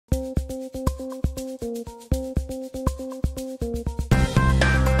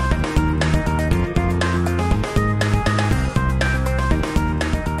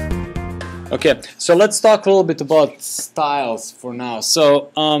Okay, so let's talk a little bit about styles for now. So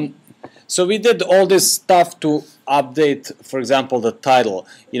we did all this stuff to update, for example, the title.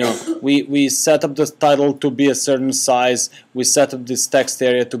 You know, we set up the title to be a certain size. We set up this text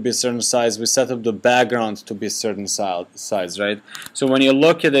area to be a certain size. We set up the background to be a certain size, right? So when you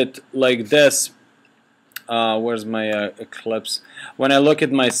look at it like this, where's my Eclipse? When I look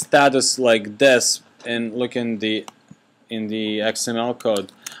at my status like this and look in the XML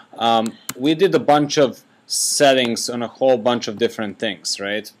code, we did a bunch of settings on a whole bunch of different things,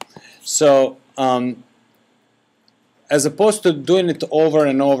 right? So as opposed to doing it over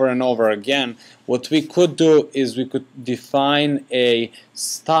and over and over again, what we could do is we could define a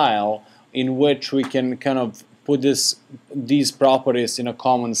style in which we can kind of put these properties in a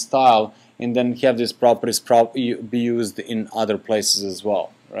common style, and then have these properties be used in other places as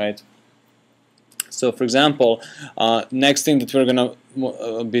well, right? So for example, next thing that we're going to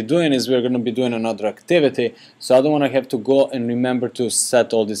be doing is we're going to be doing another activity. So I don't want to have to go and remember to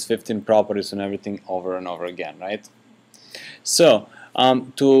set all these 15 properties and everything over and over again, right? So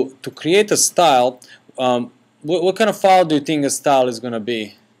to create a style, what kind of file do you think a style is going to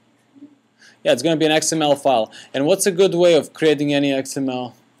be? Yeah, it's going to be an XML file. And what's a good way of creating any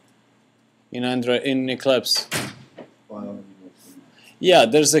XML in Eclipse? Yeah,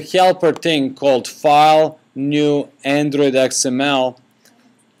 there's a helper thing called File New Android XML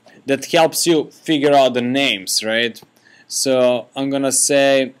that helps you figure out the names, right? So I'm gonna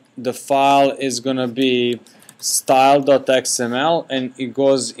say the file is gonna be style.xml and it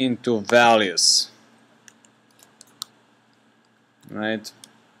goes into values, right?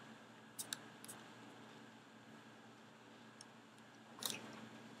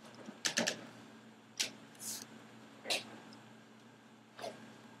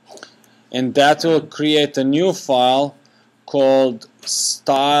 And that will create a new file called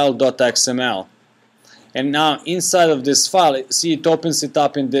style.xml. And now inside of this file, see, it opens it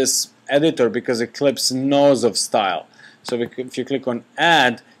up in this editor because Eclipse knows of style. So if you click on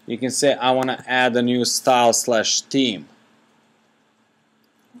add, you can say I want to add a new style/theme,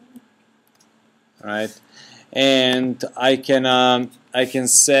 right? And I can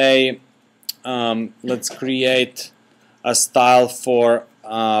say let's create a style for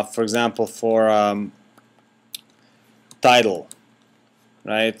example, for title,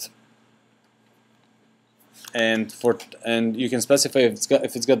 right? And you can specify if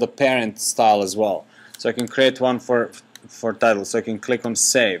it's got the parent style as well. So I can create one for title. So I can click on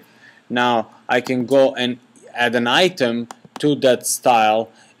save. Now I can go and add an item to that style,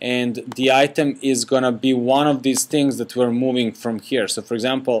 and the item is gonna be one of these things that we're moving from here. So for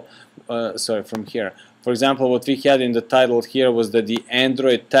example, from here. For example, what we had in the title here was that the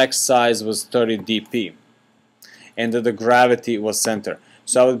Android text size was 30 dp and that the gravity was center.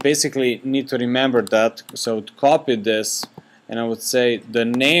 So I would basically need to remember that. So I would copy this and I would say the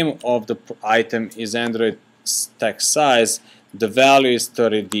name of the item is Android text size, the value is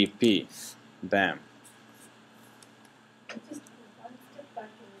 30 dp. Bam.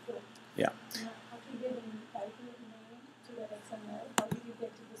 Yeah.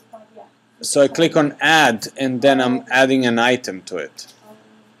 So I click on add and then I'm adding an item to it.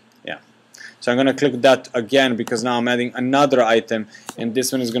 Yeah. So I'm going to click that again because now I'm adding another item, and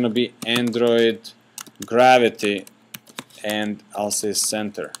this one is going to be Android gravity and I'll say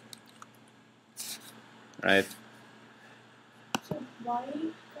center. Right? So why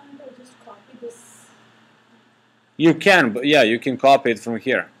can't I just copy this? You can, but yeah, you can copy it from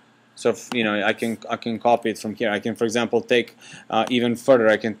here. So you know, I can copy it from here. I can, for example, take even further.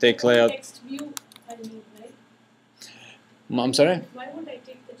 I can take layout. Text view I need, right? I'm sorry. Why won't I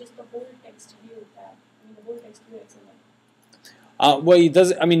take just the whole text view tab? I mean the whole text view XML. Well, it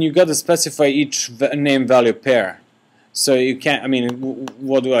does. I mean, you got to specify each name value pair. So you can't. I mean,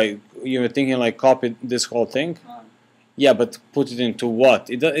 what do I? You were thinking like copy this whole thing? Yeah, but put it into what?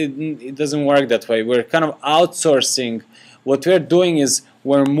 It doesn't work that way. We're kind of outsourcing. What we're doing is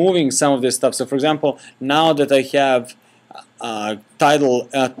we're moving some of this stuff. So for example, now that I have title,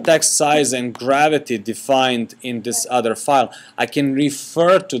 text size and gravity defined in this other file, I can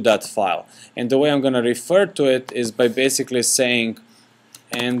refer to that file. And the way I'm going to refer to it is by basically saying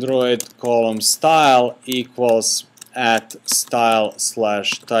Android column style equals at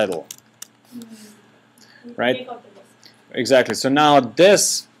style/title. Right? Exactly. So now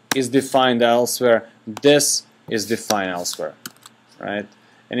this is defined elsewhere. This is defined elsewhere, right?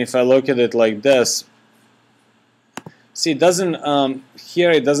 And if I look at it like this, see, it doesn't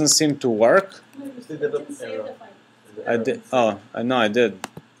here. It doesn't seem to work. I did. Oh, no, I did.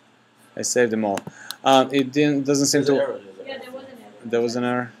 I saved them all. It doesn't seem to. Yeah, there was an error. There was an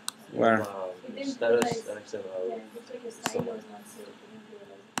error. Where? didn't Status realize. and XML. Yeah, it looks like your style was not saved. You didn't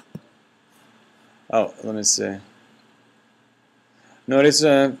realize it. Oh, let me see. No, it's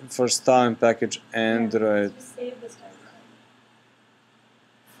for style and package Android. Yeah, just save the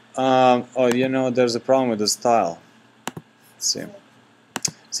style. Oh, you know, there's a problem with the style. Let's see.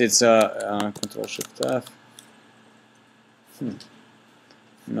 See, it's Control Shift F.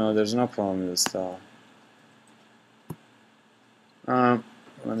 No, there's no problem with the style.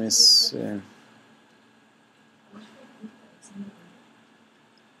 Let me see.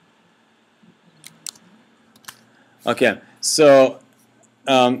 Okay, so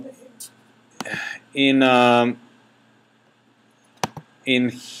in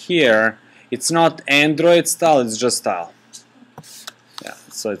here, it's not Android style; it's just style. Yeah,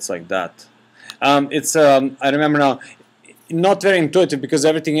 so it's like that. It's I remember now, not very intuitive because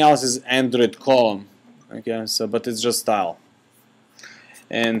everything else is Android column. Okay, so but it's just style,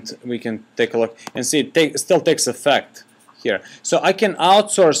 and we can take a look and see it still takes effect here. So I can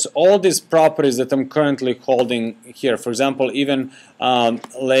outsource all these properties that I'm currently holding here. For example, even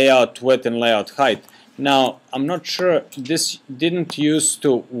layout width and layout height. Now I'm not sure this didn't used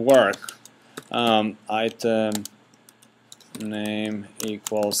to work. Item name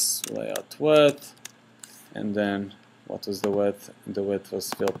equals layout width, and then what was the width? The width was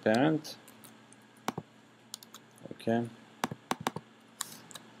fill parent. Okay.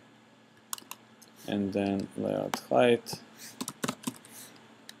 And then layout height.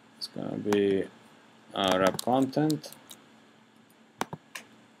 It's gonna be wrap content.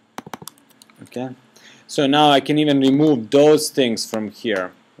 Okay. So now I can even remove those things from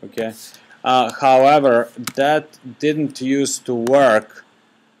here. Okay. However, that didn't used to work.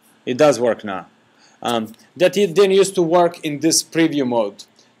 It does work now. That it didn't used to work in this preview mode.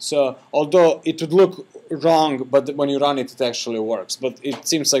 So although it would look wrong, but when you run it, it actually works. But it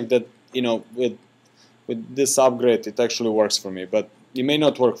seems like that, you know, with this upgrade, it actually works for me. But it may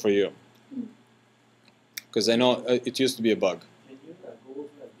not work for you, because I know it used to be a bug. Can you go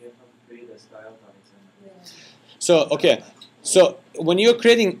again and create a style on XML? So okay, so when you're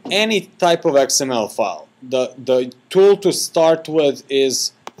creating any type of XML file, the tool to start with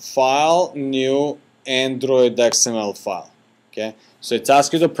is File, New, Android XML file. Okay, so it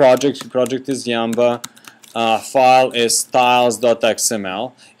asks you the project. Your project is Yamba. File is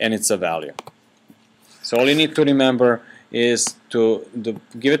styles.xml, and it's a value. So all you need to remember is to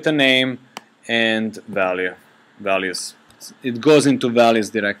give it a name and values. It goes into values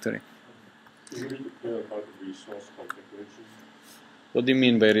directory. Is it about the resource configuration? What do you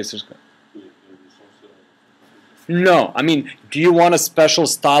mean by resource? The resource, No, I mean, do you want a special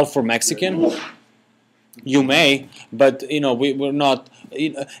style for Mexican? You may, but you know we're not.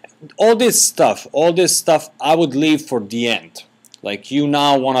 You know, all this stuff, I would leave for the end. Like you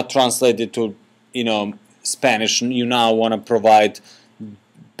now want to translate it to, you know, Spanish. You now want to provide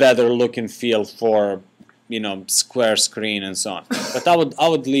better look and feel for, you know, square screen and so on. But I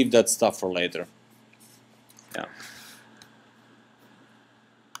would leave that stuff for later. Yeah.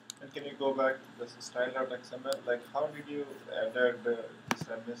 And can you go back to the style.xml? Like, how did you add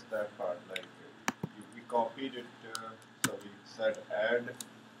this that part? Like, we copied it, so we said add.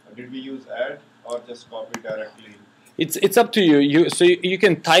 Did we use add or just copy directly? It's up to you. So you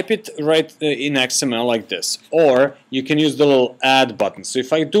can type it right in XML like this, or you can use the little add button. So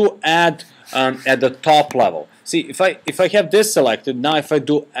if I do add at the top level, see if I have this selected, now if I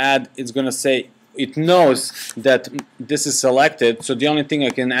do add, it's gonna say it knows that this is selected. So the only thing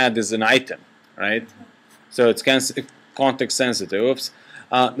I can add is an item, right? So it's context sensitive. Oops.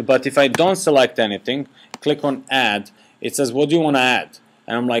 But if I don't select anything, click on add. It says, what do you want to add?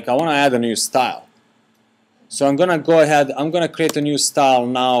 And I'm like, I want to add a new style. So I'm gonna go ahead. I'm gonna create a new style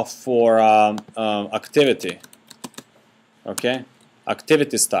now for activity. Okay,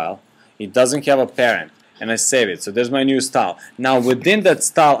 activity style. It doesn't have a parent, and I save it. So there's my new style. Now within that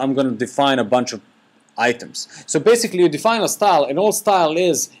style, I'm gonna define a bunch of items. So basically, you define a style, and all style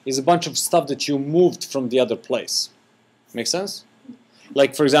is a bunch of stuff that you moved from the other place. Make sense?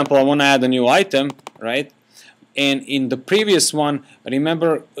 Like for example, I want to add a new item, right? And in the previous one,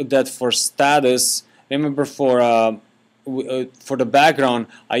 remember that for status. Remember for the background,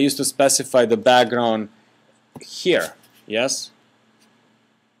 I used to specify the background here. Yes?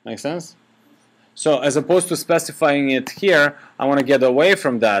 Make sense? So as opposed to specifying it here, I want to get away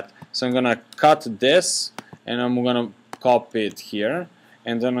from that. So I'm going to cut this, and I'm going to copy it here.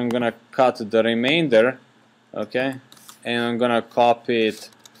 And then I'm going to cut the remainder, okay? And I'm going to copy it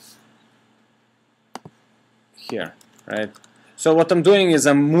here, right? So what I'm doing is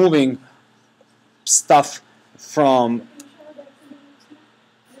I'm moving stuff from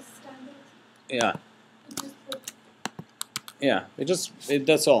Yeah, You just put, yeah.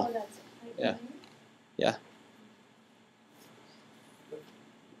 That's all. oh, that's it. Right? Yeah. Yeah.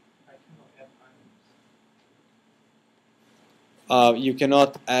 I cannot add items. You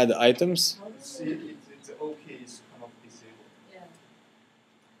cannot add items. How do you See, it's okay, it's kind of disabled.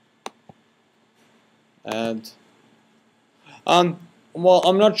 Yeah. And well,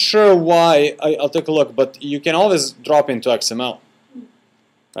 I'm not sure why. I'll take a look, but you can always drop into XML,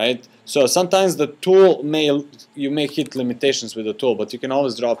 right? So sometimes the tool you may hit limitations with the tool, but you can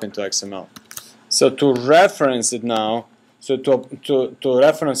always drop into XML. So to reference it now, so to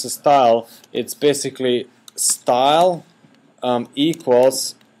reference a style, it's basically style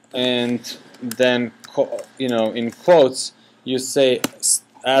equals, and then in quotes you say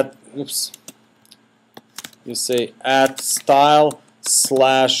you say at style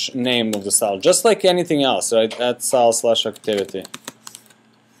 / name of the style, just like anything else, right? At style / activity,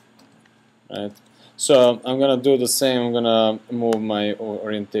 right? So I'm gonna do the same. I'm gonna move my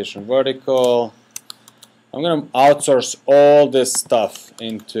orientation vertical. I'm gonna outsource all this stuff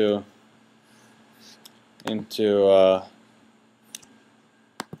into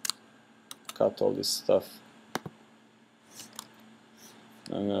cut all this stuff.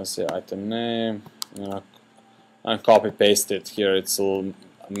 I'm gonna say item name. I'm copy paste it here. It's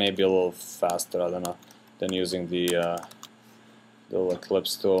maybe a little faster. I don't know, than using the little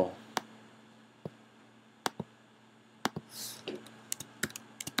Eclipse tool.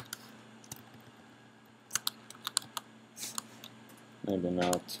 Maybe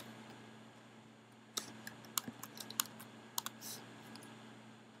not.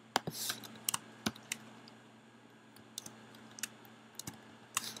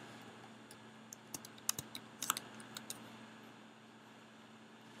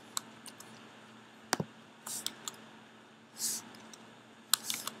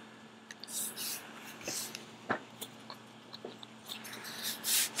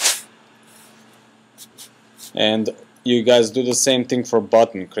 And you guys do the same thing for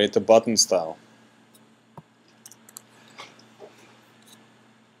button. Create a button style.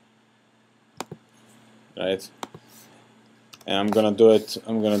 Right? And I'm gonna do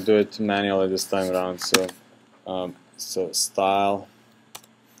it manually this time around. So style.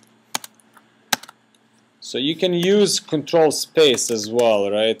 So you can use control space as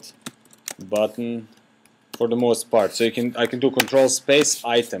well, right? Button for the most part. So I can do control space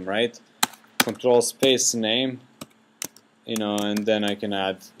item, right? Control space name, and then I can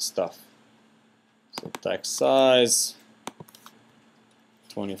add stuff. So text size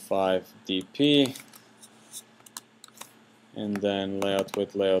 25 dp, and then layout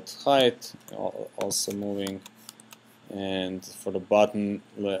width, layout height, also moving. And for the button,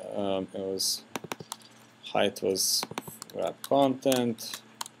 height was wrap content,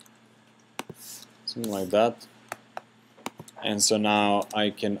 something like that. And so now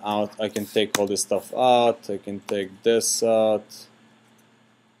I can take all this stuff out. I can take this out,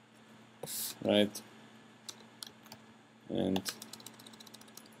 right? And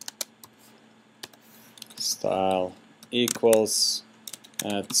style equals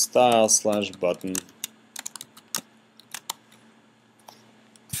at style / button.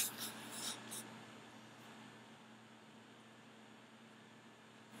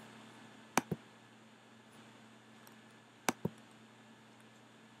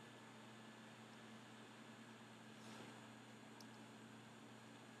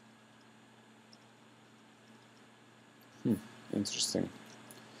 Interesting.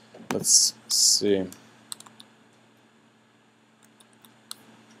 Let's see.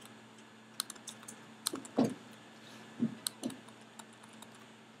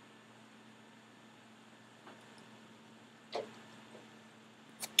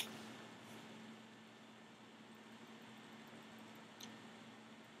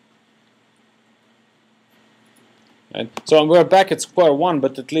 Right. So we're back at square one,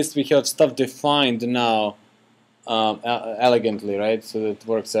 but at least we have stuff defined now elegantly, right? So that it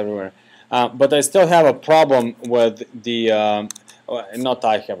works everywhere. But I still have a problem with the. Not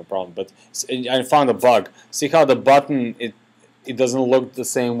I have a problem, but I found a bug. See how the button it doesn't look the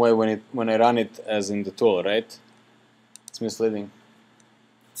same way when I run it as in the tool, right? It's misleading.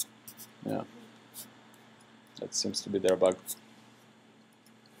 Yeah, that seems to be their bug.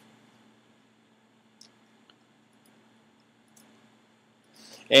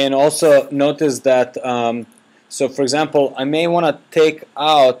 And also notice that, so for example, I may want to take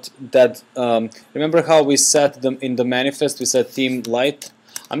out that, remember how we set them in the manifest, we said theme light?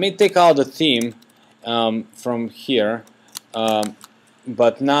 I may take out the theme from here,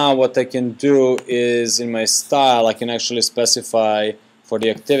 but now what I can do is in my style, I can actually specify for the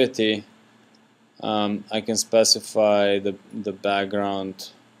activity, I can specify the background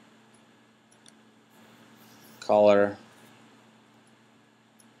color,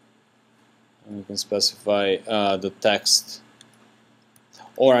 and we can specify the text,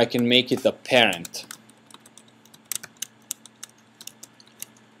 or I can make it a parent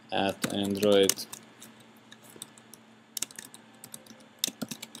at Android.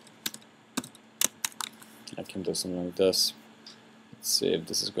 I can do something like this. Let's see if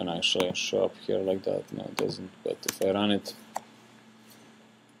this is going to actually show up here like that. No, it doesn't, but if I run it,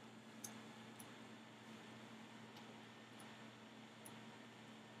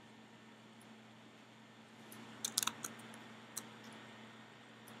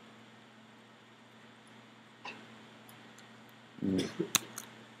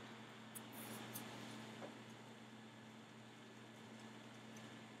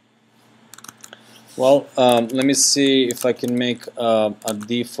 well, let me see if I can make a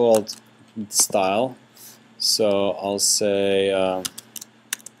default style. So I'll say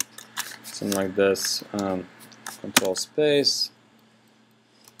something like this, control space,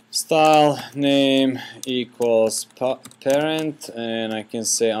 style name equals parent, and I can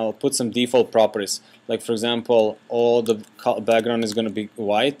say I'll put some default properties. Like for example, all the background is going to be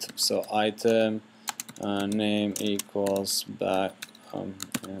white, so item name equals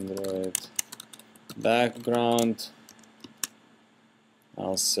Android background.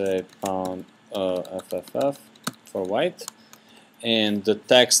 I'll say pound FFF for white, and the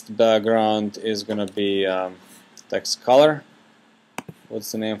text background is gonna be text color.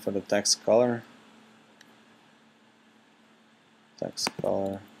 What's the name for the text color? Text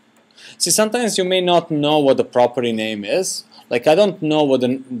color. See, sometimes you may not know what the property name is. Like I don't know what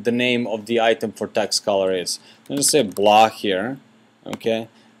the name of the item for text color is. I'm gonna say block here. Okay.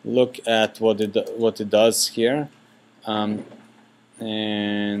 Look at what it does here, and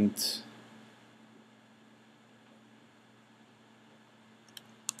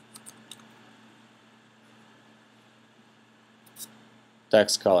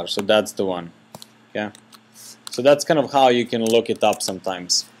text color. So that's the one. Okay. So that's kind of how you can look it up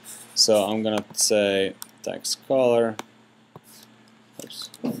sometimes. So I'm gonna say text color. Oops.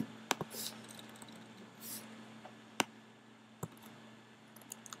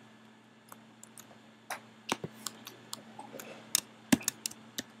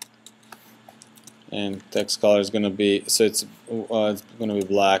 And text color is going to be, so it's going to be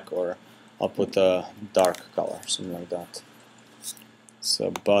black, or I'll put a dark color, something like that. So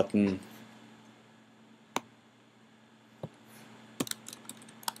button,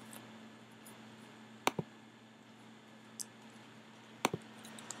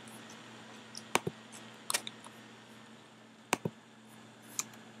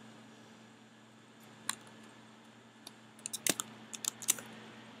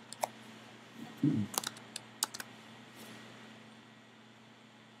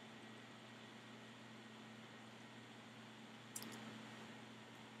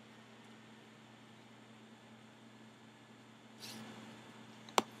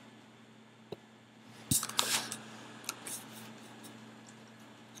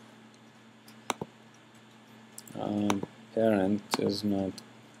 parent is not.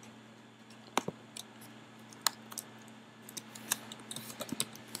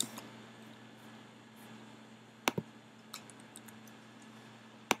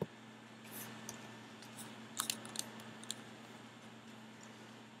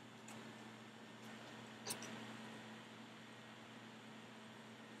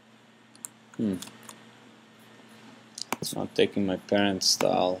 It's not taking my parent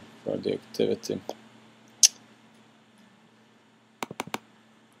style for the activity.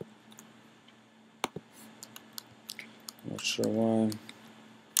 Not sure why.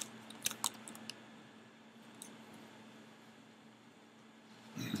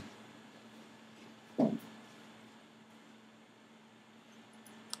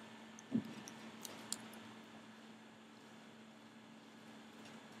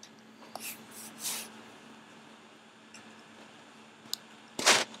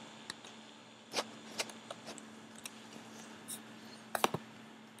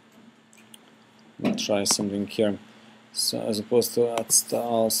 Try something here. So as opposed to add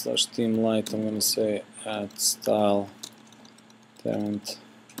style slash theme light, I'm going to say add style parent.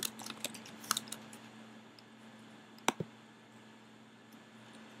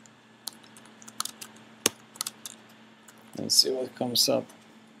 And see what comes up.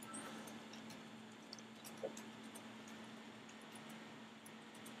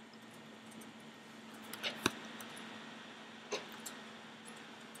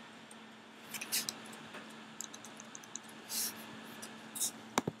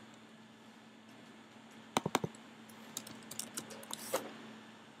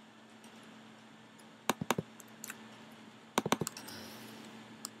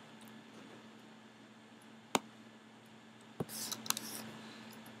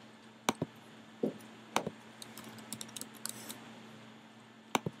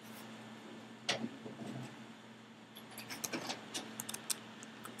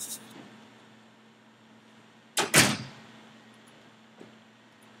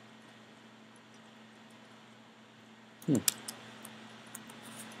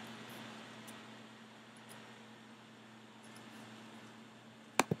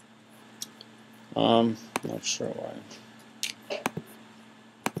 Not sure why.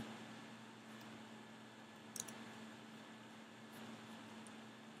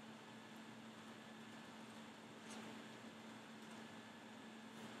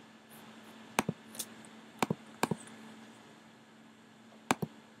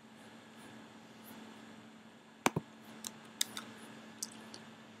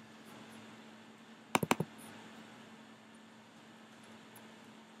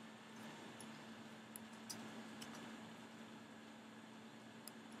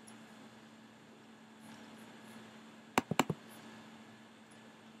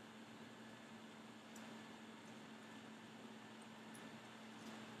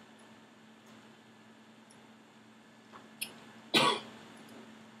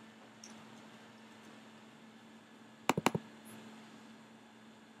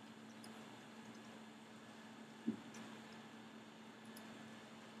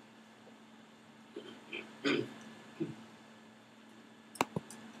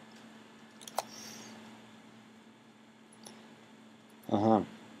 Uh-huh.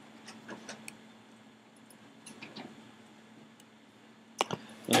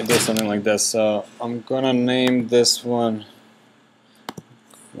 Let me do something like this. So I'm gonna name this one.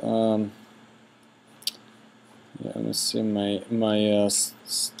 Yeah, let me see my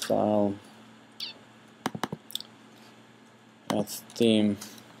style at theme.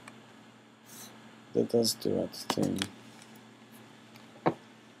 That does do at theme.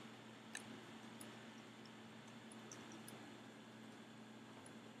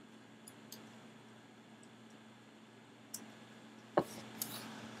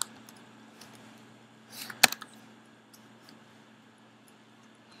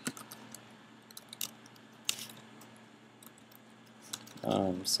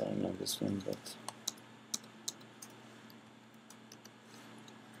 Sorry, not this one, but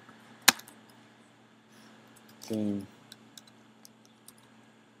theme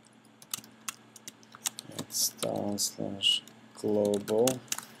at style/global.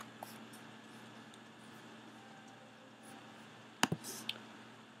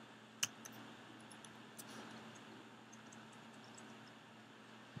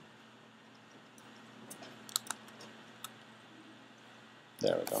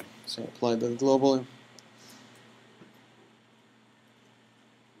 There we go. So apply that globally.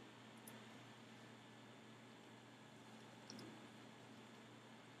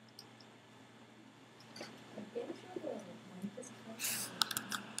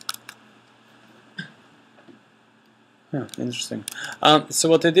 Yeah, interesting. So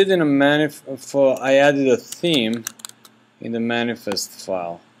what I did in a I added a theme in the manifest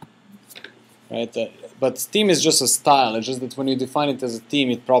file, right? But theme is just a style. It's just that when you define it as a theme,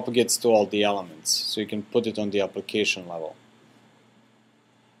 it propagates to all the elements, so you can put it on the application level.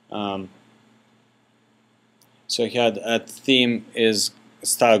 So here at theme is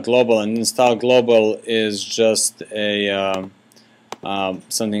style global, and then style global is just a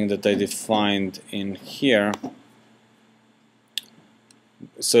something that I defined in here.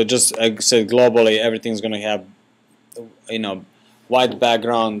 So just I said globally, everything's going to have, you know, white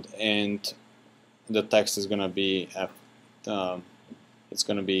background, and the text is going to be it's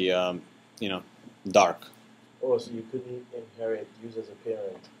going to be you know, dark. Oh, so you couldn't use as a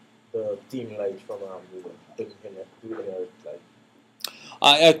parent the theme light from Google. You inherit like.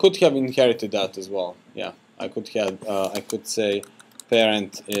 I could have inherited that as well. Yeah, I could say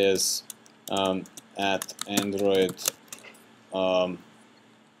parent is at Android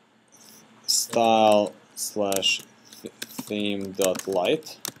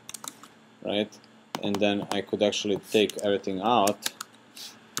style/theme.light, right? And then I could actually take everything out,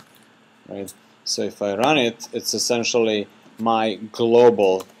 right? So if I run it, it's essentially my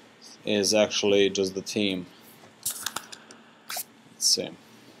global is actually just the theme. Let's see.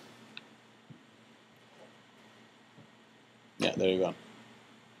 Yeah, there you go.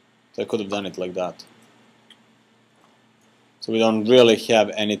 So I could have done it like that. So we don't really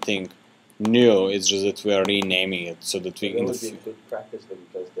have anything new. It's just that we are renaming it so that we. That would be a good practice, though,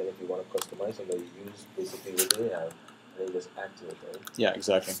 because then if you want to customize it, you use basically what they have, and then just add to it, right? Yeah,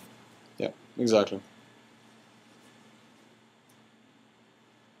 exactly. Yeah, exactly.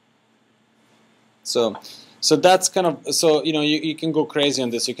 So that's kind of, so you know, you can go crazy on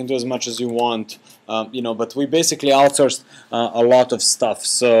this. You can do as much as you want, you know. But we basically outsourced a lot of stuff.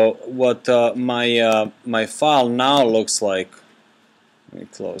 So what my file now looks like. Let me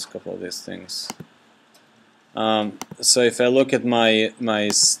close a couple of these things. So if I look at my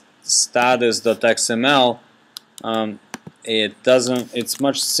status.xml, it doesn't. It's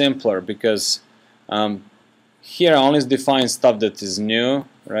much simpler because here I only define stuff that is new,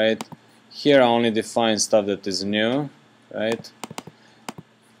 right? Here I only define stuff that is new, right?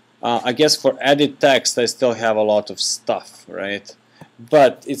 I guess for edit text I still have a lot of stuff, right?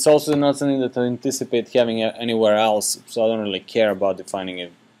 But it's also not something that I anticipate having anywhere else, so I don't really care about defining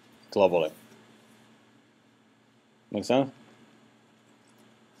it globally. Make sense?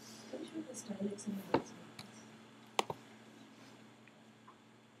 Pretty sure the style XML is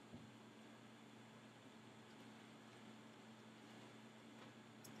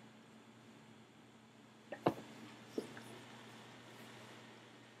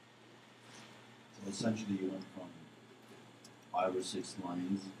So essentially you went from 5 or 6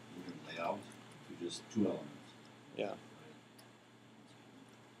 lines in your layout to just 2 elements. Yeah.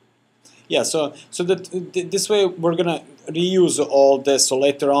 Yeah. So this way we're gonna reuse all this. So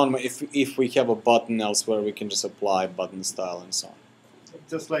later on, if we have a button elsewhere, we can just apply button style and so on.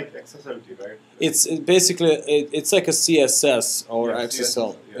 Just like accessibility, right? It's basically it's like a CSS or Yeah,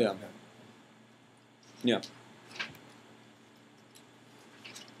 XSL. CSS, Yeah. Yeah.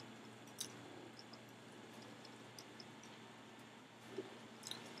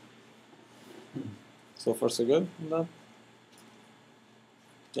 So far so good? No?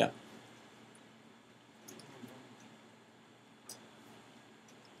 Yeah.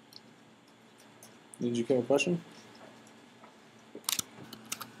 Did you have a question?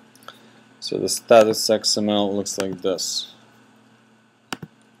 So the status XML looks like this.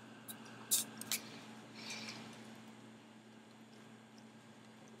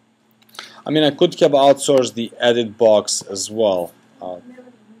 I mean, I could have outsourced the edit box as well. never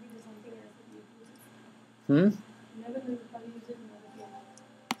know. Maybe there's something else that you use it. Hmm? Never know how to use it in other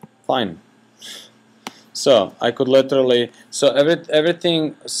fields. Fine. So I could literally, so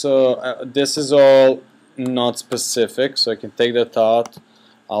everything, so this is all not specific, so I can take that out.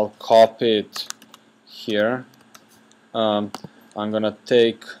 I'll copy it here. I'm gonna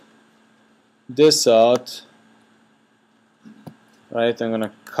take this out, right? I'm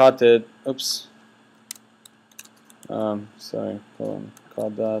gonna cut it. Oops. Sorry, hold on.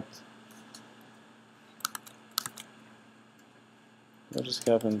 Cut that. What just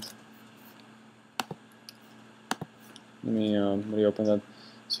happened? Let me reopen that.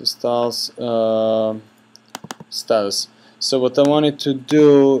 So styles, status. So what I wanted to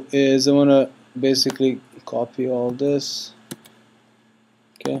do is I want to basically copy all this.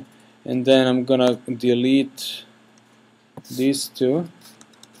 Okay, and then I'm gonna delete these two.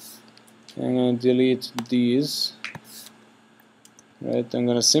 I'm gonna delete these. Right. I'm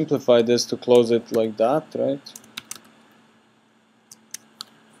gonna simplify this to close it like that. Right.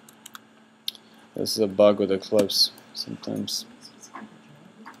 This is a bug with Eclipse sometimes.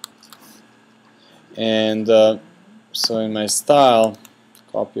 And so in my style,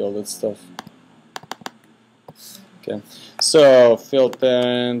 copy all that stuff. Okay, so field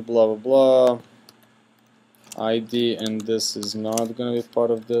parent, blah blah blah, ID, and this is not going to be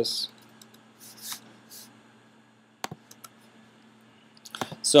part of this.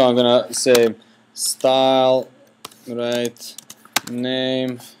 So I'm going to say style, right,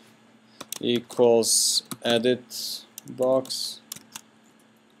 name equals edit box,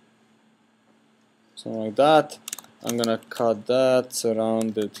 something like that. I'm gonna cut that,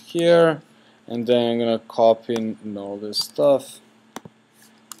 surround it here, and then I'm gonna copy in all this stuff.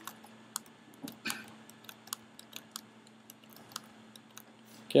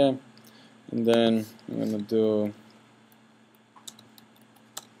 Okay, and then I'm gonna do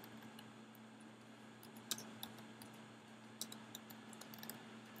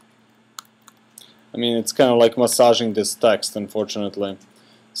I mean, it's kind of like massaging this text, unfortunately.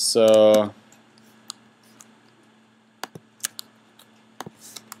 So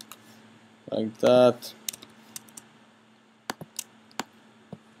like that.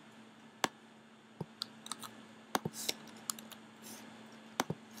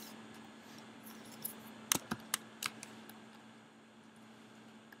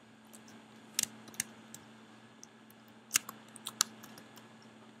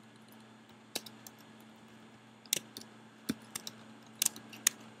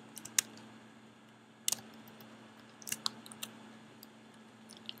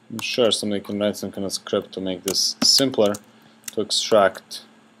 I'm sure somebody can write some kind of script to make this simpler, to extract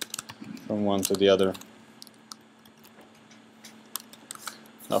from one to the other.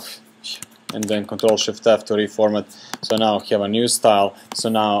 Oh, and then Control-Shift-F to reformat. So now I have a new style. So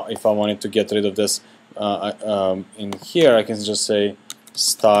now if I wanted to get rid of this in here, I can just say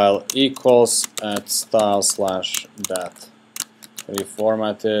style equals at style/that.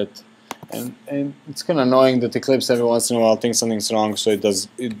 Reformat it. And it's kind of annoying that Eclipse every once in a while thinks something's wrong, so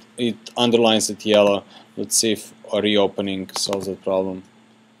it underlines it yellow. Let's see if a reopening solves the problem,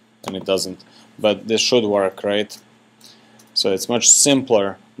 and it doesn't. But this should work, right? So it's much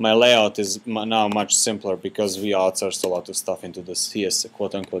simpler. My layout is now much simpler because we outsourced a lot of stuff into the CSS,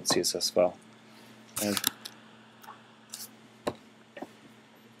 quote-unquote CSS file. And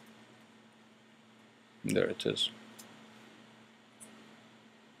there it is.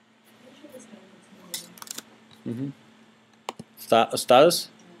 Status.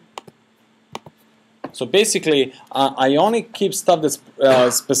 So basically, I only keep stuff that's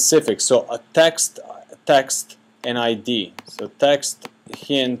specific. So a text, and ID. So text,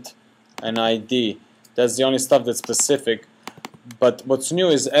 hint, and ID. That's the only stuff that's specific. But what's new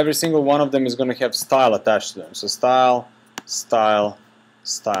is every single one of them is going to have style attached to them. So style, style,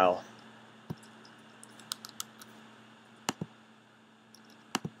 style.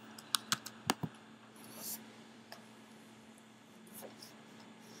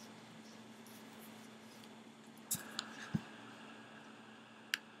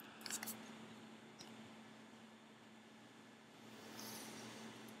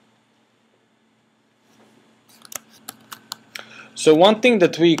 So one thing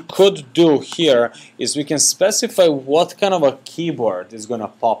that we could do here is we can specify what kind of a keyboard is going to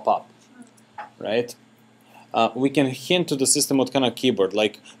pop up, right? We can hint to the system what kind of keyboard.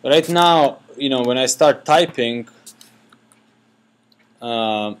 Like right now, you know, when I start typing,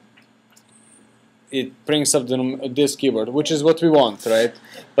 it brings up this keyboard, which is what we want, right?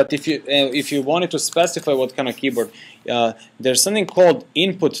 But if you wanted to specify what kind of keyboard, there's something called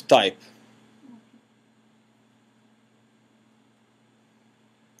input type.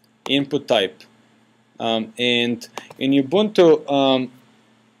 Input type, and in Ubuntu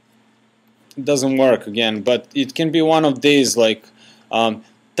it doesn't work again, but it can be one of these, like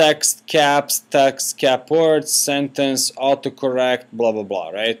text caps, text cap words, sentence, autocorrect, blah blah blah,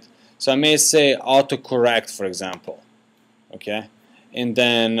 right? So I may say autocorrect, for example, okay, and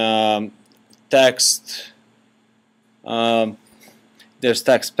then text. There's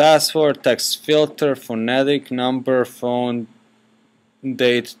text password, text filter, phonetic, number, phone,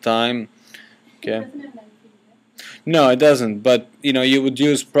 date, time. Okay. No, it doesn't. But you know, you would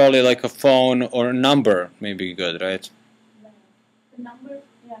use probably like a phone or a number, maybe good, right? The number,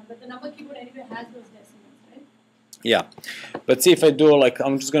 yeah, but the number keyboard anyway has those decimals, right? Yeah, but see if I do like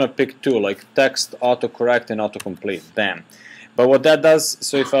I'm just gonna pick two, like text, autocorrect, and autocomplete. Bam. But what that does,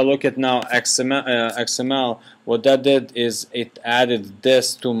 so if I look at now XML, what that did is it added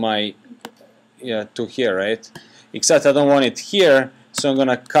this to my to here, right? Except I don't want it here. So I'm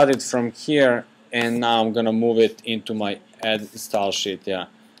gonna cut it from here, and now I'm gonna move it into my add style sheet. Yeah.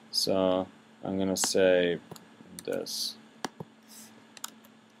 So I'm gonna say this,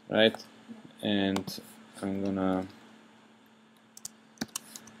 right? And I'm gonna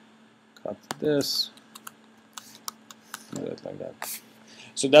cut this. Do it like that.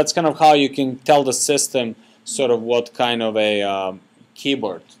 So that's kind of how you can tell the system sort of what kind of a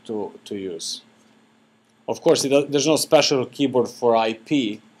keyboard to use. Of course, there's no special keyboard for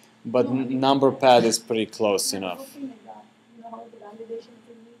IP, but number pad is pretty close enough.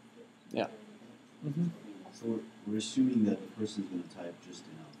 Yeah. Mm-hmm. So we're assuming that the person is going to type just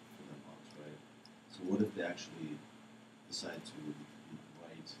enough for that box, right? So what if they actually decide to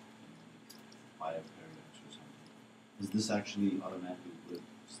write 5 paragraphs or something? Does this actually automatically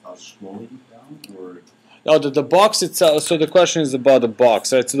start scrolling down, or? Oh, the box itself. So the question is about the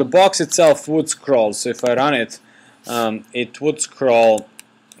box, right? So the box itself would scroll. So if I run it, it would scroll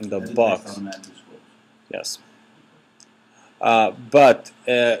the box. Yes. But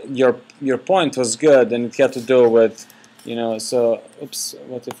your point was good, and it had to do with, you know. So oops,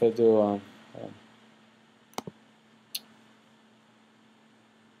 what if I do?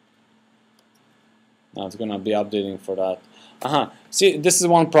 Now it's gonna be updating for that. See, this is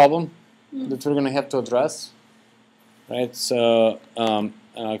one problem that we're going to have to address, right? So I'll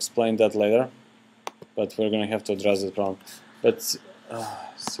explain that later, but we're going to have to address this problem. But see,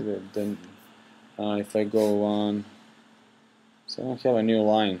 then if I go on, so I don't have a new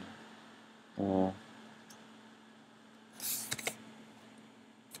line.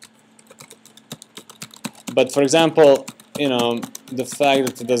 But for example, you know, the fact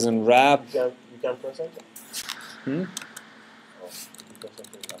that it doesn't wrap. You can press enter? Hmm? Oh, you press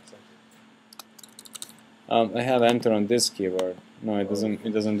enter in that section. I have enter on this keyboard. No, it doesn't.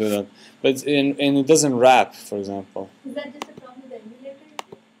 It doesn't do that. But and it doesn't wrap, for example. Is that just a problem with the emulator?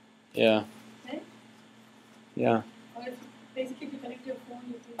 Yeah. Right? Yeah. Or basically, if you connect your phone,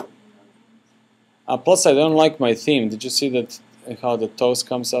 you can. Plus, I don't like my theme. Did you see that how the toast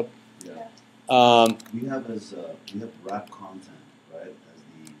comes up? Yeah. We have wrap content, right, as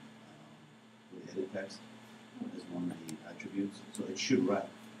the edit text as one of the attributes. So it should wrap,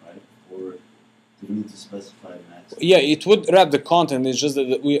 right? Or do we need to specify max? Yeah, it would wrap the content. It's just that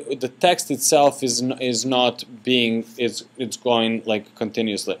the text itself is not being it's going like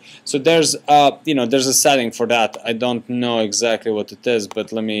continuously. So there's there's a setting for that. I don't know exactly what it is,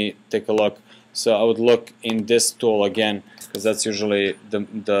 but let me take a look. So I would look in this tool again because that's usually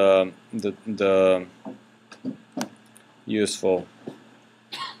the useful.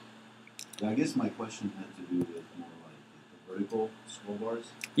 I guess my question had to do with more like the vertical scroll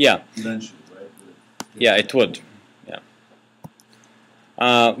bars. Yeah. Eventually, right? Yeah, it would. Yeah.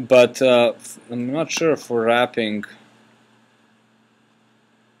 But I'm not sure for wrapping.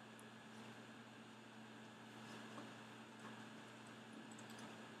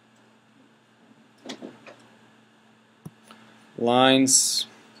 Lines.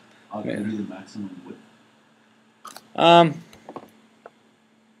 Maybe the maximum width.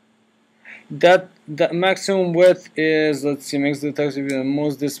 That maximum width is, let's see, makes the text be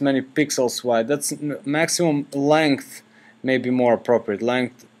most this many pixels wide. That's maximum length may be more appropriate.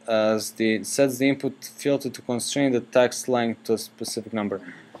 Length as sets the input filter to constrain the text length to a specific number.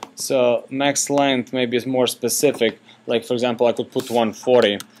 So max length maybe is more specific. Like for example, I could put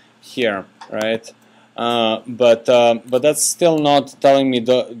 140 here, right? But that's still not telling me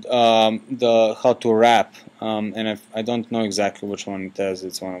the how to wrap, and I don't know exactly which one it is.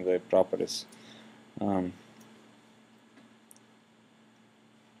 It's one of the properties.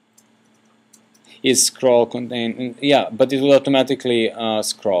 Is scroll contain? Yeah, but it will automatically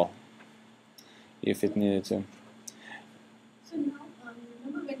scroll if it needed to. So now,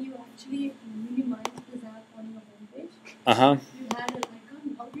 remember when you actually minimized this app on your homepage? Uh-huh. You had an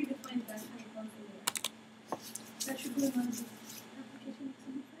icon. How do you define that icon for the app? That should go in one of the application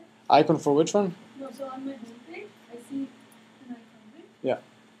example. Icon for which one? No, so on my homepage, I see an icon, right? Yeah.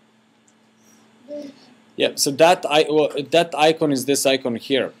 Where Yeah. So that icon is this icon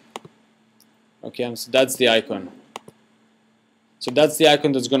here. Okay. So that's the icon. So that's the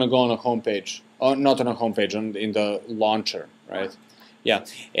icon that's going to go on a home page, or not on a home page, in the launcher, right? Yeah.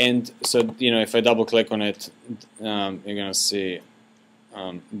 And so if I double click on it, you're going to see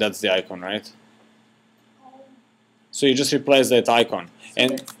that's the icon, right? So you just replace that icon, so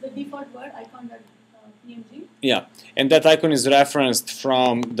and that's the default word icon.png. yeah, and that icon is referenced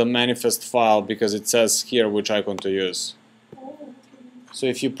from the manifest file because it says here which icon to use. Oh, okay. So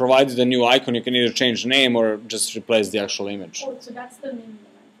if you provided a new icon, you can either change the name or just replace the actual image. Oh, so that's the name in the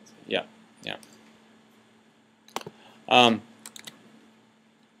manifest. Yeah, yeah.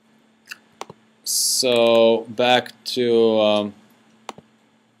 So back to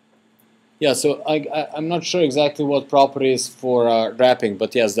yeah. So I'm not sure exactly what properties for wrapping,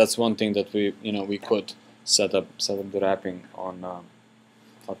 but yes, that's one thing that we could set up the wrapping on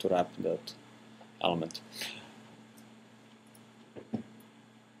how to wrap that element.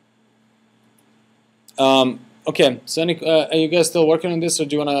 Okay, so are you guys still working on this, or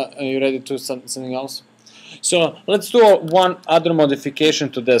are you ready to something else? So let's do one other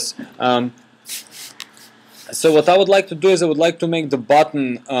modification to this. So what I would like to do is I would like to make the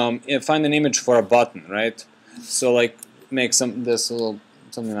button, find an image for a button, right? So like make something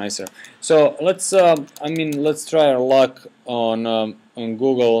nicer. So let's try our luck on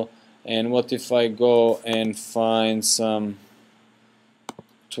Google. And what if I go and find some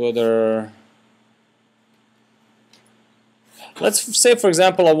Twitter? Let's say, for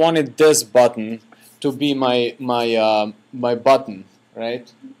example, I wanted this button to be my button,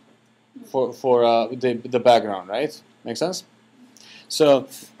 right? For the background, right? Make sense? So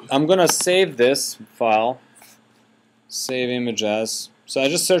I'm gonna save this file, save image as. So I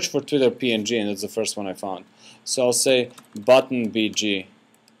just searched for Twitter PNG, and that's the first one I found. So I'll say button BG.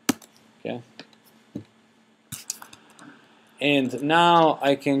 Okay. And now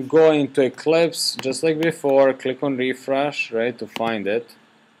I can go into Eclipse just like before, click on refresh, right, to find it.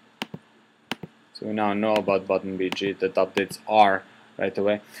 So we now know about button BG, that updates R right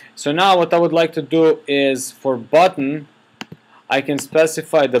away. So now what I would like to do is for button, I can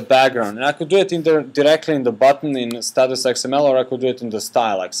specify the background. And I could do it either directly in the button in status XML, or I could do it in the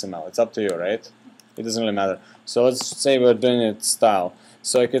style XML. It's up to you, right? It doesn't really matter. So let's say we're doing it style.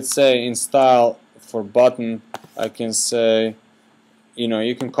 So I could say in style for button, I can say,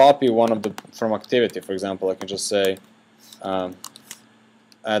 you can copy one of the from activity. For example, I can just say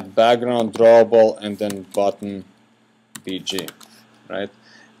add background drawable and then button BG, right?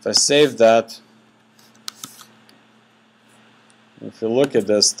 If I save that, if you look at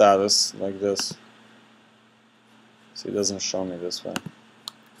this status like this, see, it doesn't show me this way.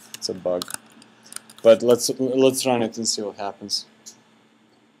 It's a bug. But let's run it and see what happens.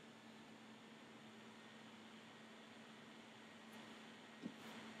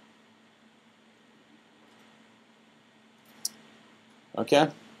 Okay,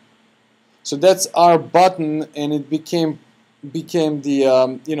 so that's our button, and it became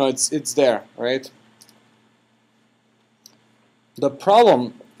the you know, it's there, right? The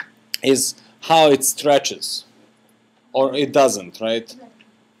problem is how it stretches, or it doesn't, right?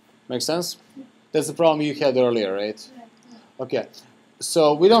 Make sense? That's the problem you had earlier, right? Okay,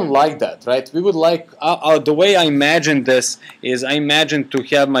 so we don't like that, right? We would like, the way I imagine this is I imagine to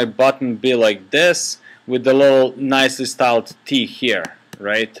have my button be like this with the little nicely styled T here,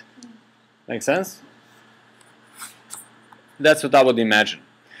 right? Make sense? That's what I would imagine.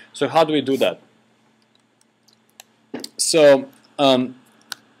 So how do we do that? So,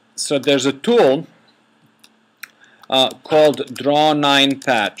 so there's a tool called Draw 9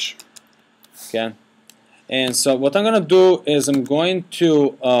 Patch. Okay, and so what I'm gonna do is I'm going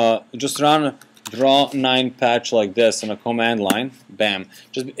to just run Draw 9 Patch like this in a command line. Bam.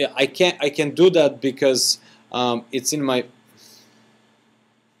 Just I can do that because it's in my.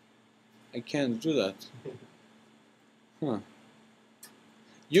 I can't do that. Huh.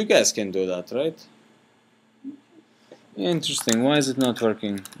 You guys can do that, right? Interesting. Why is it not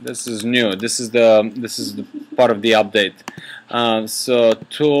working? This is new. This is the part of the update. So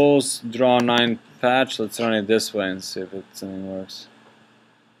tools, draw 9 patch. Let's run it this way and see if something works.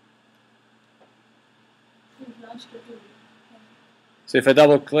 So if I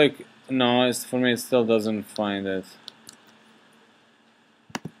double click, no, it's, for me it still doesn't find it.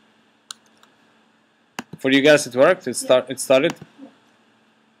 For you guys, it worked. It started.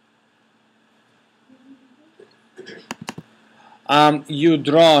 You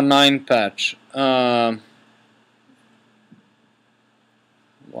draw 9 patch.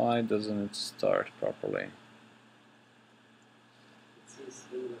 Why doesn't it start properly?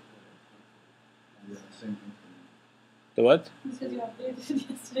 The what? You said you updated it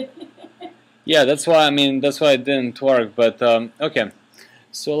yesterday. Yeah, that's why. I mean, that's why it didn't work. But okay,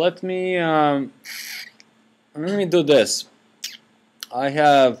 so let me do this. I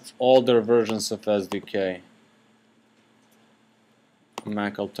have older versions of SDK.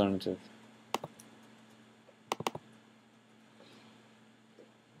 Mac alternative.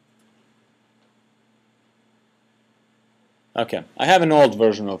 Okay, I have an old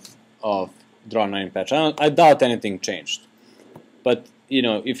version of Draw 9 patch. I doubt anything changed, but you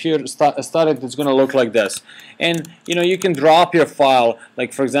know, if you start it, it's going to look like this. And you know, you can drop your file.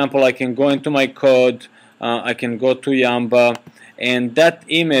 Like for example, I can go into my code. I can go to Yamba, and that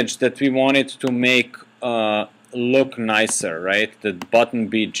image that we wanted to make look nicer, right? The button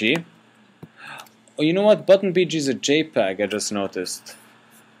BG. Oh, you know what? Button BG is a JPEG. I just noticed.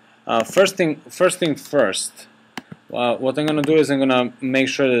 First thing first. What I'm gonna do is I'm gonna make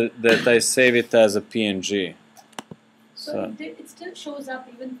sure that I save it as a PNG. So it still shows up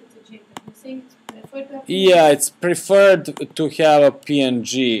even if it's a JPEG. You're saying it's preferred to have. Yeah, it's preferred to have a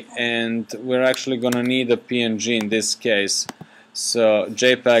PNG, and we're actually gonna need a PNG in this case. So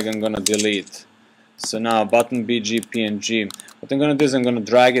JPEG I'm gonna delete. So now button BG PNG. What I'm gonna do is I'm gonna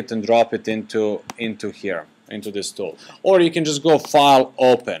drag it and drop it into here, into this tool. Or you can just go File,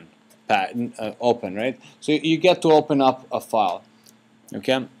 Open, open, right? So you get to open up a file.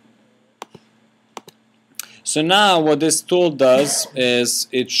 Okay. So now what this tool does is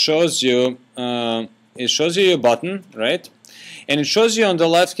it shows you your button, right? And it shows you on the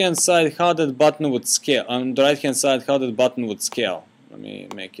left hand side how that button would scale. On the right hand side how that button would scale. Let me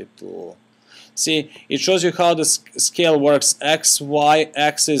make it to. See, it shows you how the scale works, X, Y,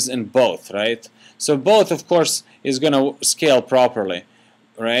 axis, and both, right? So both, of course, is going to scale properly,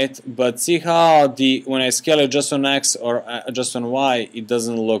 right? But see how when I scale it just on X or just on Y, it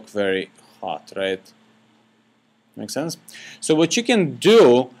doesn't look very hot, right? Make sense? So what you can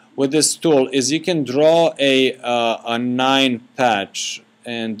do with this tool is you can draw a 9 patch,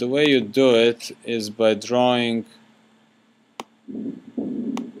 and the way you do it is by drawing.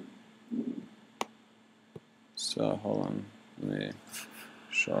 So hold on, let me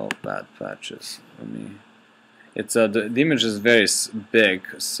show bad patches. It's the image is very big,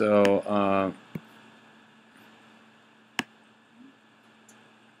 so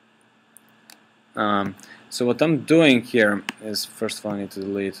so what I'm doing here is first of all I need to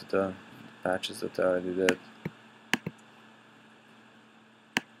delete the patches that I already did.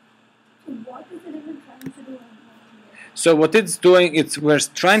 So what is it even trying to do? So what it's doing, we're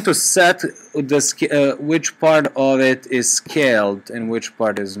trying to set the which part of it is scaled and which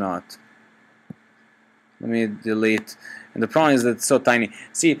part is not. Let me delete. And the problem is that it's so tiny.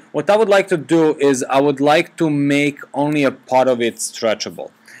 See, what I would like to do is I would like to make only a part of it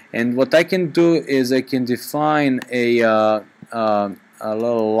stretchable. And what I can do is I can define a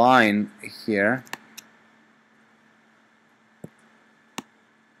little line here.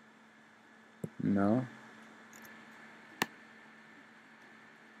 No.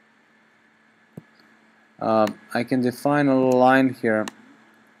 I can define a little line here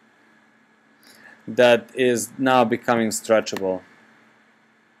that is now becoming stretchable.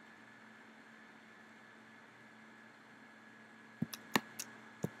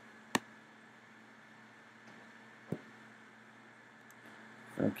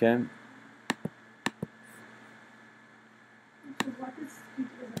 Okay. So what is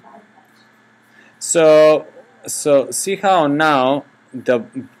features about that? So see how now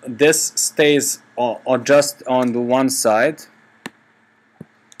this stays or just on the one side.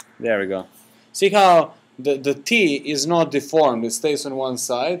 There we go. See how the T is not deformed, it stays on one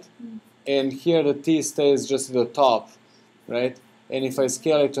side, and here the T stays just at the top, right? And if I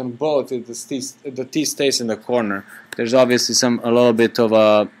scale it on both, the T stays in the corner. There's obviously a little bit of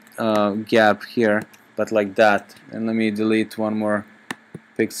a gap here, but like that. And let me delete one more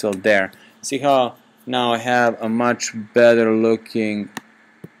pixel there. See how now I have a much better looking.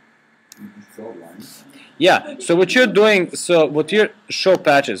 Yeah, so what you're doing, so what you're show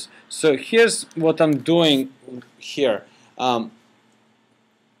patches. So here's what I'm doing here. I'm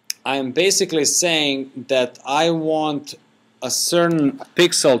basically saying that I want a certain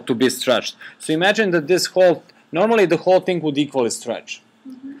pixel to be stretched. So imagine that this whole, normally the whole thing would equally stretch.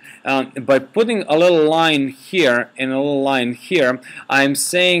 By putting a little line here and a little line here, I'm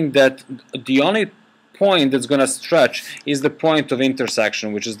saying that the only point that's going to stretch is the point of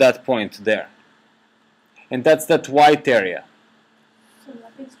intersection, which is that point there. And that's that white area. So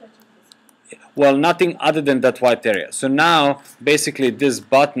nothing stretches this. Well, nothing other than that white area. So now, basically, this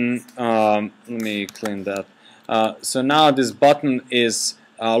button. Let me clean that. So now this button is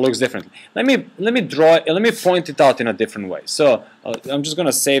looks differently. Let me draw. Let me point it out in a different way. So I'm just going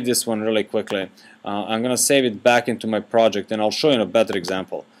to save this one really quickly. I'm going to save it back into my project, and I'll show you a better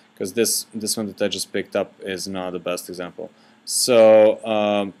example because this one that I just picked up is not the best example. So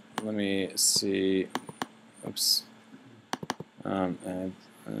let me see. Oops.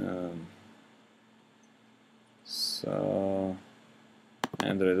 So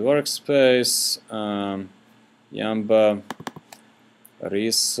Android workspace, Yamba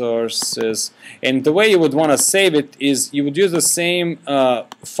resources, and the way you would want to save it is you would use the same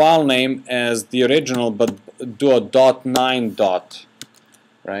file name as the original, but do a .9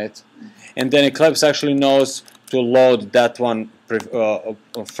 right? And then Eclipse actually knows to load that one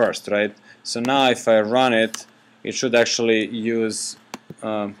first, right? So now if I run it, it should actually use,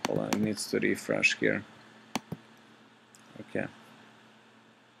 hold on, it needs to refresh here. Okay.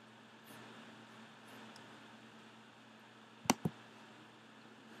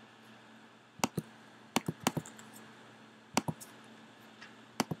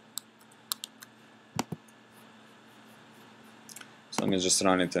 So let me just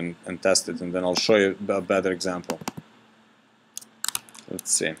run it and test it, and then I'll show you a better example.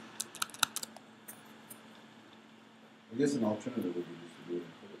 Let's see. I guess an alternative would be just to do it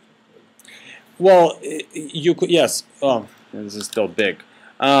in Photoshop, right? Well, you could, yes. Oh, this is still big.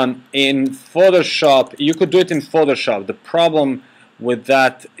 In Photoshop, you could do it in Photoshop. The problem with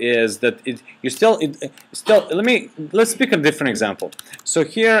that is that let's pick a different example. So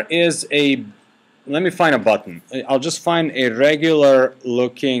here is a, let me find a button. I'll just find a regular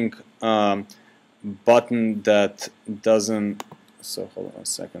looking button that doesn't, so hold on a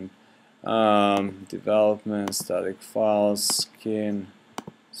second. Development, static files, skin,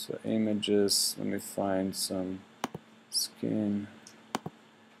 so images, let me find some skin,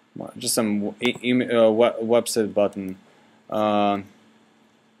 just some website button,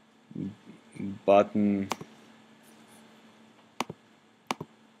 button,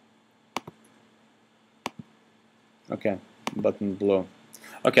 okay, button blue.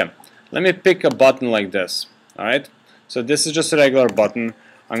 Okay, let me pick a button like this, alright? So this is just a regular button.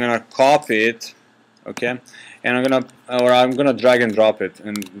 I'm gonna copy it, okay, and I'm gonna drag and drop it,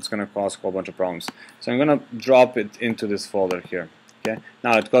 and it's gonna cause a whole bunch of problems. So I'm gonna drop it into this folder here, okay.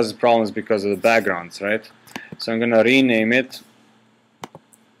 Now it causes problems because of the backgrounds, right? So I'm gonna rename it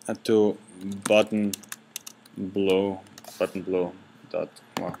to button blue dot.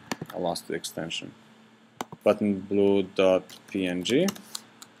 Well, I lost the extension. Button blue dot png.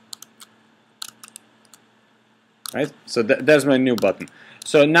 Right? So there's my new button.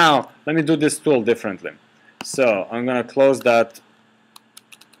 So now let me do this tool differently. So I'm gonna close that.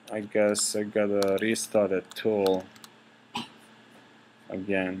 I guess I gotta restart a tool.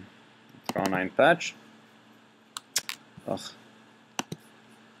 again, draw 9 patch. Ugh.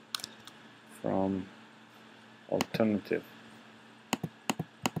 From alternative.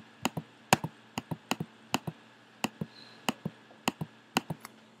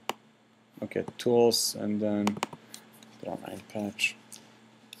 Okay, tools and then draw 9 patch.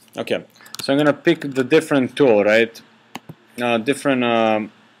 Okay, so I'm gonna pick the different tool, right?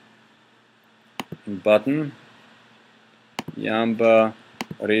 Different button, Yamba,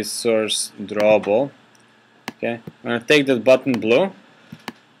 resource, drawable. Okay, I'm gonna take that button blue.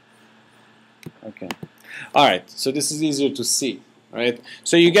 Okay, all right. So this is easier to see, right?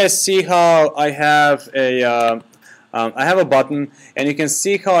 So you guys see how I have a button, and you can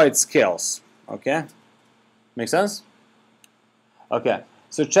see how it scales. Okay, make sense? Okay,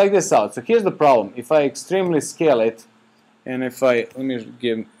 so check this out. So here's the problem. If I extremely scale it, and if I let me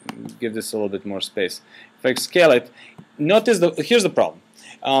give this a little bit more space. If I scale it, notice here's the problem.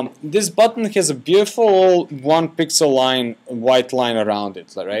 This button has a beautiful 1 pixel line, white line around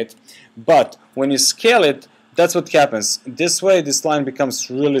it, right? But when you scale it, that's what happens. This way, this line becomes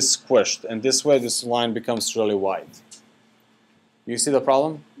really squished, and this way, this line becomes really wide. You see the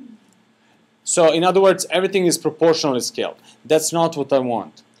problem? So, in other words, everything is proportionally scaled. That's not what I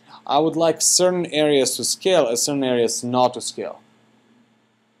want. I would like certain areas to scale and certain areas not to scale.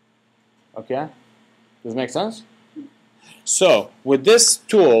 Okay? Does it make sense? So, with this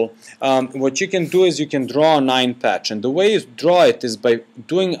tool, what you can do is you can draw a 9 patch. And the way you draw it is by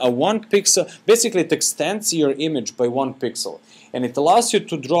doing a 1 pixel. Basically, it extends your image by 1 pixel. And it allows you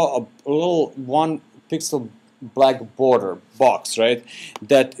to draw a little 1 pixel black border box, right?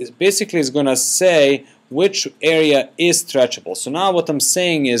 That is basically is going to say which area is stretchable. So now what I'm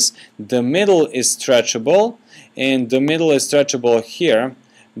saying is the middle is stretchable, and the middle is stretchable here,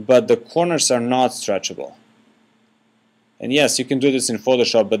 but the corners are not stretchable. And yes, you can do this in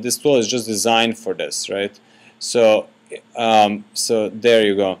Photoshop, but this tool is just designed for this, right? So, so there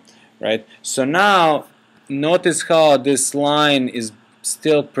you go, right? So now, notice how this line is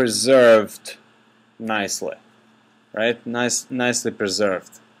still preserved nicely, right? Nicely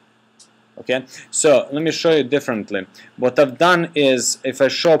preserved. Okay, so let me show you differently. What I've done is, if I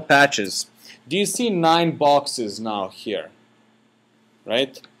show patches, do you see 9 boxes now here,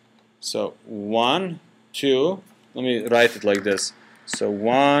 right? So 1, 2. Let me write it like this. So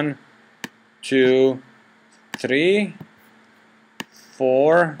 1, 2, 3,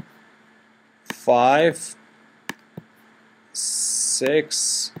 4, 5,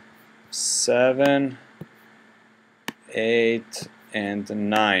 6, 7, 8, and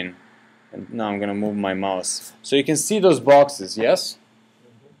 9. And now I'm going to move my mouse. So you can see those boxes, yes?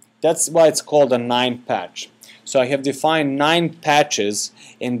 That's why it's called a 9 patch. So I have defined 9 patches,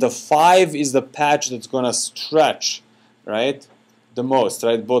 and the 5 is the patch that's going to stretch, right, the most,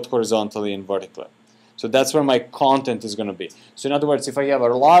 right, both horizontally and vertically. So that's where my content is going to be. So in other words, if I have a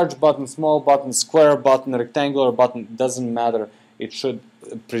large button, small button, square button, rectangular button, it doesn't matter. It should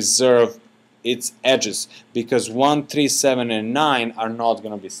preserve its edges, because 1, 3, 7, and 9 are not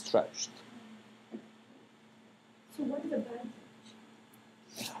going to be stretched. So what is a bad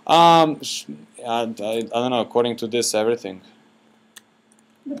I don't know, according to this, everything.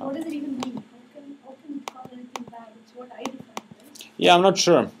 But what does it even mean? How can you call anything bad? It's what I define, right? Yeah, I'm not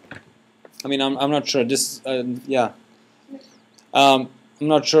sure. I mean, I'm not sure. This, yeah. I'm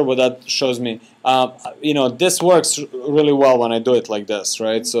not sure what that shows me. You know, this works really well when I do it like this,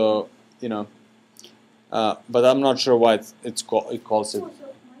 right? So, you know, but I'm not sure why it calls it. So my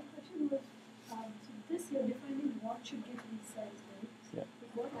question was, so this you're defining what should get resized, right? Yeah.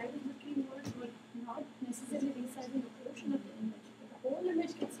 But what I was looking was not necessarily resizing a portion of the image, but the whole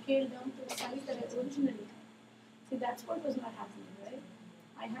image gets scaled down to the size that I originally had. See, that's what was not happening, right?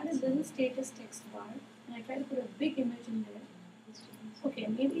 I had a little status text bar, and I tried to put a big image in there. Okay,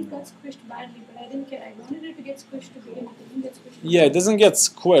 maybe it got squished badly, but I didn't care. I wanted it to get squished to begin with. It didn't get squished. Yeah, it doesn't get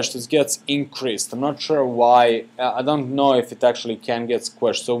squished, it gets increased. I'm not sure why. I don't know if it actually can get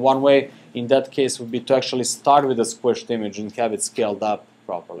squished. So one way in that case would be to actually start with a squished image and have it scaled up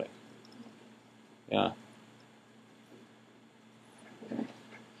properly. Yeah.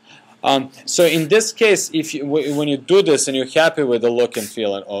 So in this case, if you, when you do this and you're happy with the look and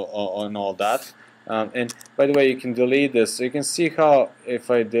feel and all that, and by the way, you can delete this. So you can see how if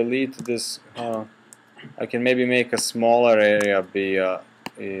I delete this, I can maybe make a smaller area be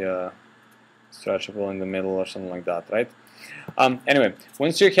stretchable in the middle or something like that, right? Anyway,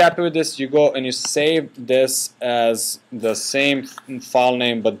 once you're happy with this, you go and you save this as the same file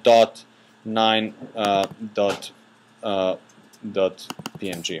name but .9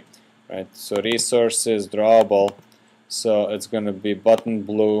 .png, right? So resources drawable. So it's going to be button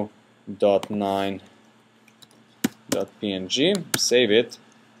blue dot 9 dot png. Save it.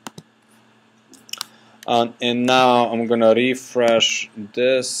 And now I'm going to refresh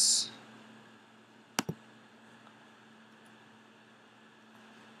this.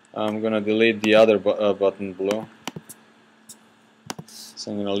 I'm going to delete the other button blue.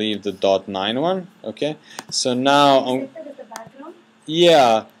 So I'm going to leave the dot 9 one. Okay. So now I'm. Set that as the background.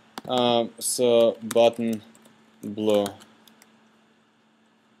 Yeah. So button blue.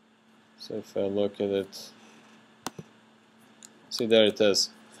 So if I look at it, see, there it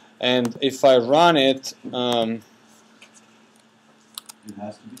is. And if I run it, It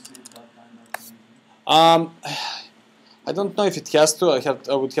has to be saved.9.png. I don't know if it has to. I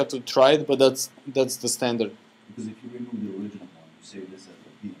would have to try it, but that's the standard. Because if you remove the original one, you save this as a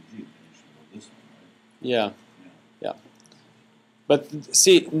PNG, then you should go this one, right? Yeah. Yeah. But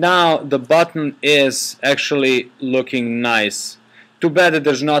see, now the button is actually looking nice. Too bad that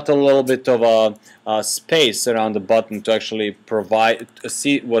there's not a little bit of a space around the button to actually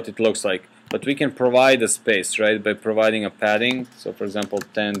see what it looks like. But we can provide a space, right, by providing a padding. So, for example,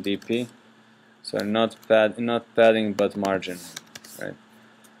 10 dp. So not padding, but margin, right?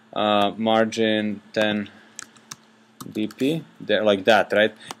 Margin 10 dp, there, like that,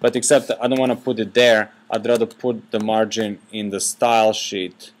 right? But except I don't want to put it there. I'd rather put the margin in the style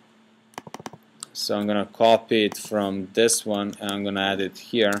sheet. So I'm gonna copy it from this one and I'm gonna add it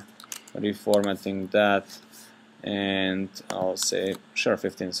here, reformatting that, and I'll say sure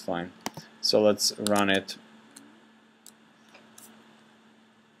 15 is fine. So let's run it.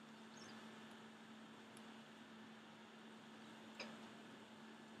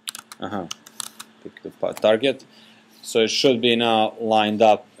 Pick the target. So it should be now lined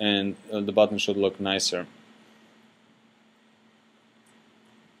up and the button should look nicer.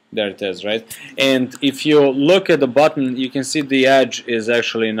 There it is, right? And if you look at the button, you can see the edge is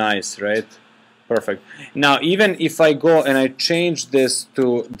actually nice, right? Perfect. Now, even if I go and I change this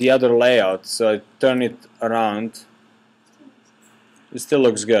to the other layout, so I turn it around, it still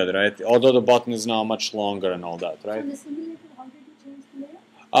looks good, right? Although the button is now much longer and all that, right? On the simulator, how did you change the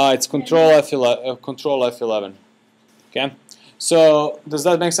layout? It's Control F11. Okay. So does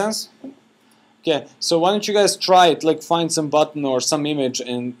that make sense? Okay, so why don't you guys try it? Like, find some button or some image,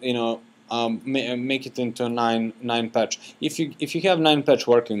 and make it into a 9 patch. If you have 9 patch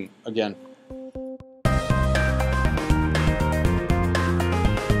working again.